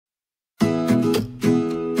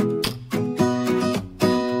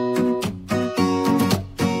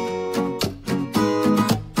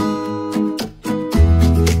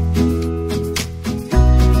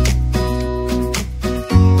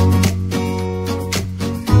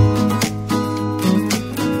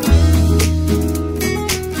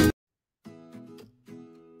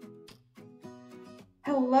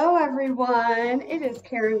is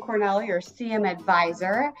Karen Cornell, your CM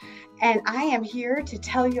advisor, and I am here to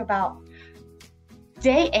tell you about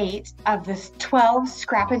day 8 of the 12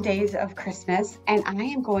 Scrappin' Days of Christmas, and I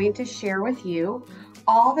am going to share with you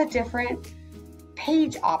all the different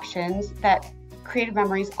page options that Creative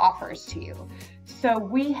Memories offers to you. So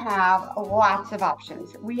we have lots of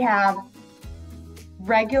options. We have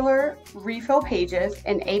regular refill pages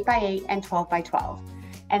in 8x8 and 12x12.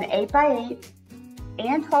 And 8x8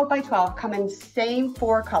 and 12x12 come in same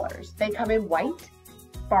 4 colors. They come in white,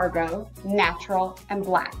 Fargo, natural, and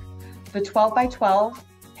black. The 12x12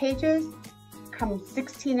 pages come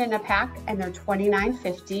 16 in a pack and they're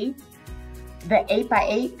 $29.50. The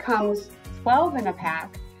 8x8 comes 12 in a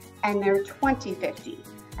pack and they're $20.50.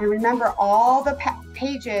 And remember, all the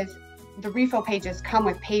pages, the refill pages come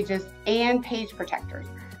with pages and page protectors.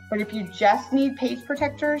 But if you just need page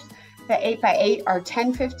protectors, the 8x8 are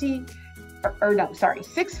 $10.50, or no, sorry,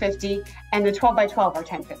 $6.50, and the 12x12 are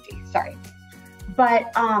 $10.50, sorry.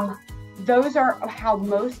 But those are how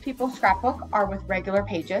most people scrapbook, are with regular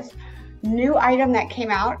pages. New item that came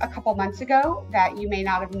out a couple months ago that you may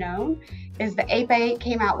not have known is the 8x8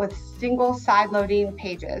 came out with single side loading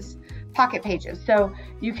pages, pocket pages. So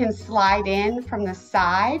you can slide in from the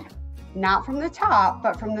side, not from the top,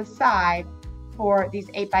 but from the side for these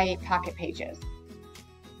 8x8 pocket pages.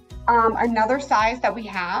 Another size that we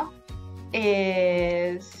have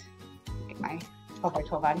is, get my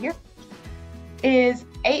 12x12 out of here, is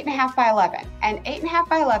 8.5 by 11. And 8.5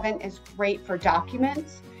 by 11 is great for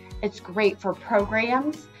documents. It's great for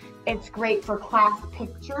programs. It's great for class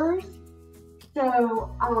pictures. So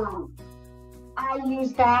I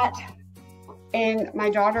use that in my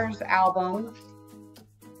daughter's album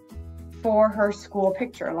for her school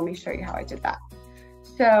picture. Let me show you how I did that.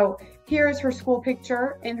 So here's her school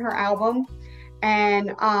picture in her album.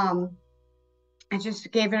 And I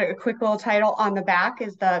just gave it a quick little title. On the back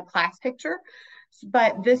is the class picture.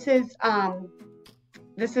 But this is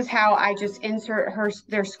how I just insert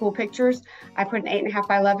their school pictures. I put an 8.5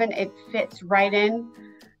 by 11. It fits right in,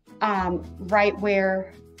 right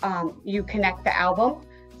where you connect the album.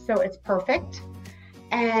 So it's perfect.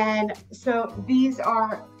 And so these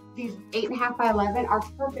 8.5 by 11 are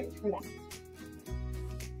perfect for that.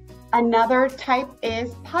 Another type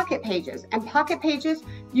is pocket pages. And pocket pages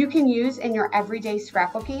you can use in your everyday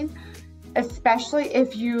scrapbooking, especially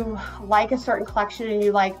if you like a certain collection and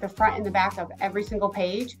you like the front and the back of every single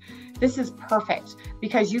page. This is perfect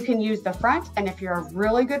because you can use the front, and if you're a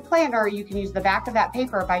really good planner, you can use the back of that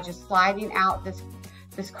paper by just sliding out this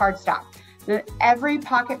cardstock. Every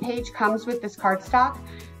pocket page comes with this cardstock.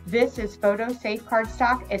 This is photo safe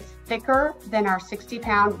cardstock. It's thicker than our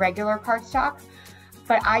 60-pound regular cardstock,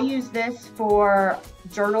 but I use this for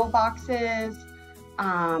journal boxes,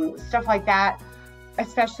 stuff like that.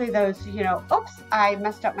 Especially those, you know, oops, I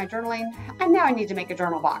messed up my journaling and now I need to make a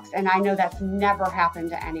journal box. And I know that's never happened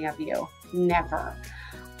to any of you, never.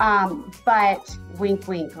 But wink,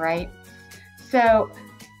 wink, right? So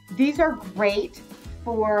these are great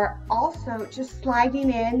for also just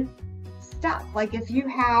sliding in stuff. Like if you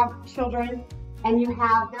have children and you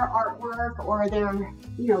have their artwork or their,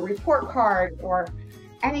 you know, report card or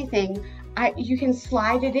anything, you can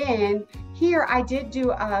slide it in. Here, I did do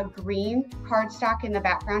a green cardstock in the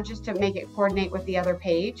background just to make it coordinate with the other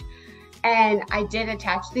page. And I did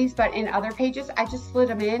attach these, but in other pages, I just slid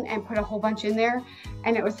them in and put a whole bunch in there.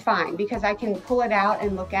 And it was fine because I can pull it out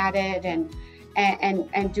and look at it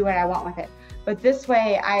and do what I want with it. But this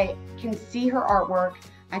way, I can see her artwork.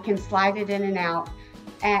 I can slide it in and out.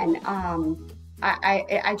 And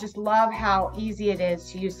I just love how easy it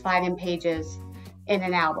is to use slide-in pages in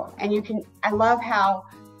an album. And I love how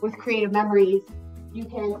with Creative Memories, you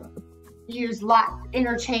can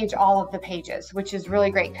interchange all of the pages, which is really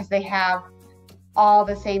great because they have all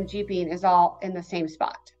the same GPing is all in the same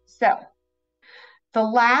spot. So the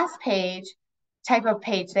last type of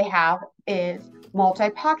page they have is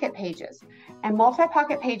multi-pocket pages. And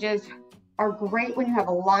multi-pocket pages are great when you have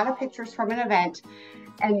a lot of pictures from an event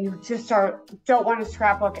and you just don't want to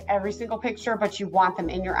scrapbook every single picture, but you want them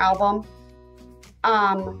in your album.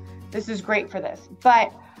 This is great for this,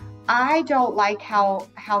 but I don't like how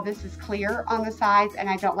this is clear on the sides, and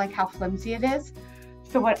I don't like how flimsy it is.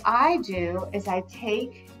 So what I do is I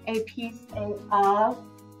take a piece of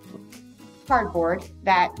cardboard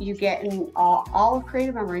that you get in all of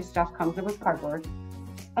Creative Memories stuff comes with cardboard,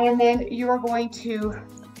 and then you are going to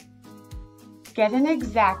get an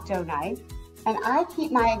X-Acto knife, and I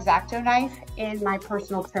keep my X-Acto knife in my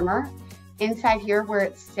personal trimmer inside here where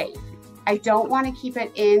it's safe. I don't want to keep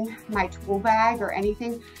it in my tool bag or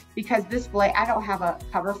anything because this blade, I don't have a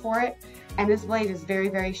cover for it, and this blade is very,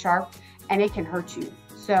 very sharp, and it can hurt you.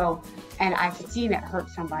 So, and I've seen it hurt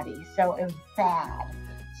somebody, so it was bad.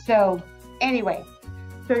 So anyway,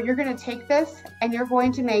 so you're gonna take this and you're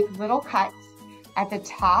going to make little cuts at the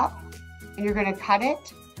top, and you're gonna cut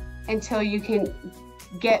it until you can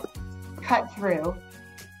get cut through.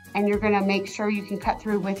 And you're gonna make sure you can cut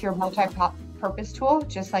through with your multi-purpose tool,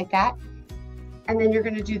 just like that. And then you're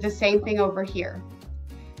gonna do the same thing over here.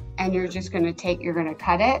 And you're just gonna you're gonna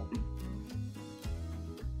cut it.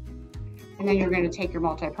 And then you're gonna take your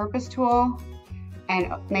multi-purpose tool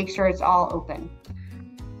and make sure it's all open.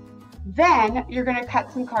 Then you're gonna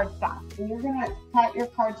cut some cardstock. And you're gonna cut your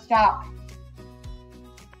cardstock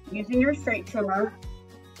using your straight trimmer.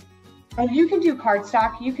 And you can do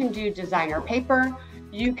cardstock, you can do designer paper,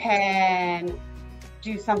 you can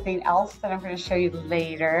do something else that I'm going to show you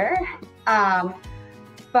later.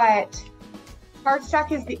 But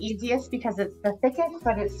cardstock is the easiest because it's the thickest,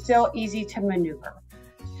 but it's still easy to maneuver.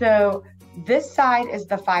 So this side is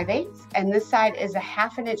the 5/8 and this side is a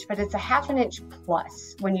 1/2 inch, but it's a 1/2 inch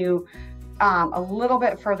plus when you, a little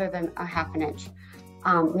bit further than a 1/2 inch.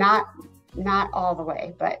 Not all the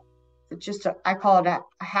way, but just I call it a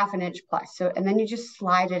 1/2 inch plus. So, and then you just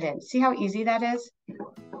slide it in. See how easy that is?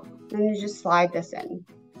 Then you just slide this in.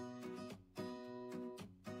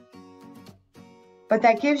 But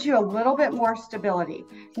that gives you a little bit more stability.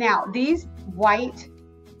 Now, these white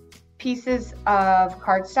pieces of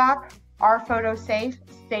cardstock are photo safe.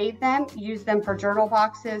 Save them, use them for journal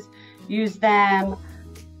boxes, use them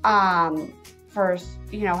for,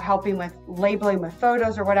 you know, helping with labeling with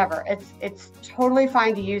photos or whatever. It's totally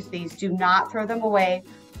fine to use these. Do not throw them away.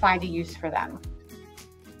 Find a use for them.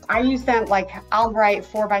 I use them, like I'll write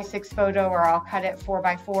 4x6 photo, or I'll cut it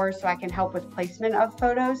 4x4 so I can help with placement of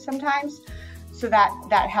photos sometimes. So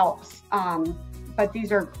that helps. But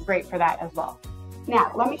these are great for that as well.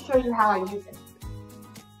 Now, let me show you how I use it.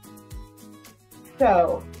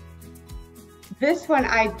 So this one,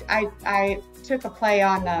 I took a play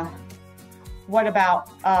on the What About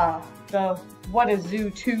the What a Zoo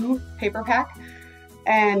 2 paper pack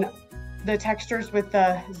and the textures with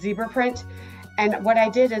the zebra print. And what I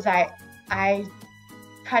did is I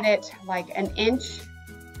cut it like an inch,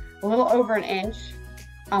 a little over an inch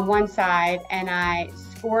on one side, and I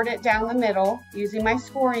scored it down the middle using my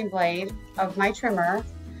scoring blade of my trimmer.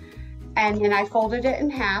 And then I folded it in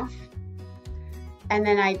half, and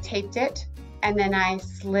then I taped it, and then I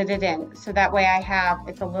slid it in. So that way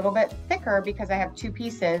it's a little bit thicker because I have two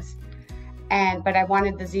pieces, but I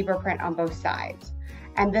wanted the zebra print on both sides.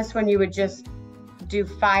 And this one you would just do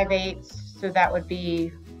 5/8, so that would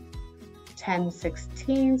be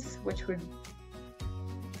 10/16, which would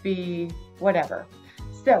be whatever.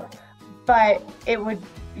 So, but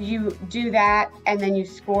you do that, and then you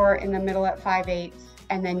score in the middle at 5/8,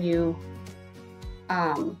 and then you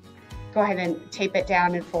go ahead and tape it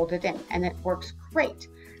down and fold it in, and it works great.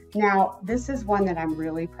 Now, this is one that I'm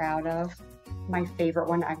really proud of, my favorite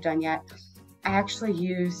one I've done yet. I actually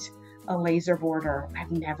used a laser border.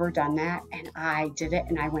 I've never done that, and I did it,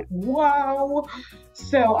 and I went, whoa!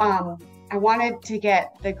 So I wanted to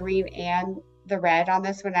get the green and the red on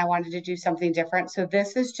this one. I wanted to do something different. So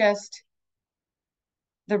this is just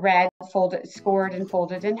the red scored and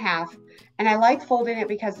folded in half. And I like folding it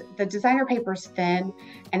because the designer paper is thin,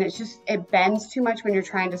 and it bends too much when you're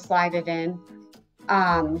trying to slide it in.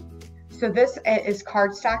 So this is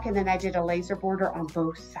cardstock, and then I did a laser border on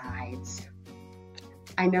both sides.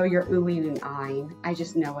 I know you're oohing and eyeing. I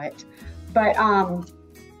just know it. But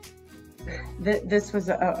this was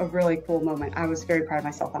a really cool moment. I was very proud of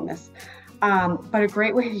myself on this. But a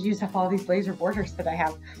great way to use up all these laser borders that I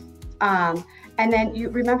have. And then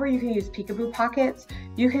remember you can use peekaboo pockets.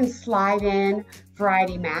 You can slide in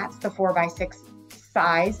variety mats, the 4x6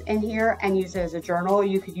 size in here, and use it as a journal.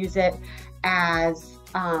 You could use it as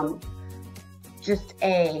just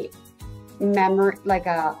a memory, like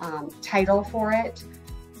a title for it.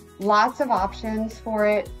 Lots of options for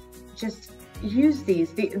it. Just use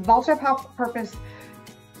these. The multi-purpose,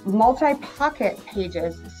 multi-pocket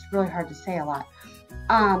pages, it's really hard to say a lot,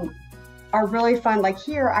 are really fun. Like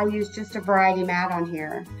here, I used just a variety mat on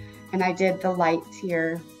here, and I did the lights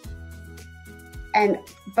here.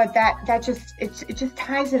 But it just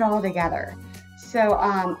ties it all together. So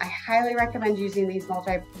I highly recommend using these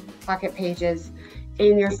multi-pocket pages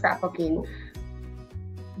in your scrapbooking.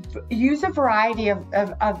 Use a variety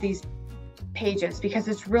of these pages because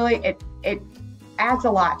it's really, it adds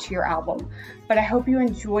a lot to your album. But I hope you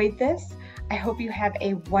enjoyed this. I hope you have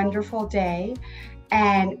a wonderful day.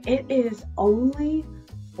 And it is only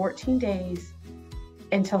 14 days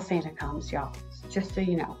until Santa comes, y'all, just so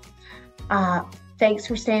you know. Thanks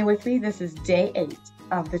for staying with me. This is day 8.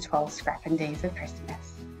 of the 12 Scrappin' Days of Christmas.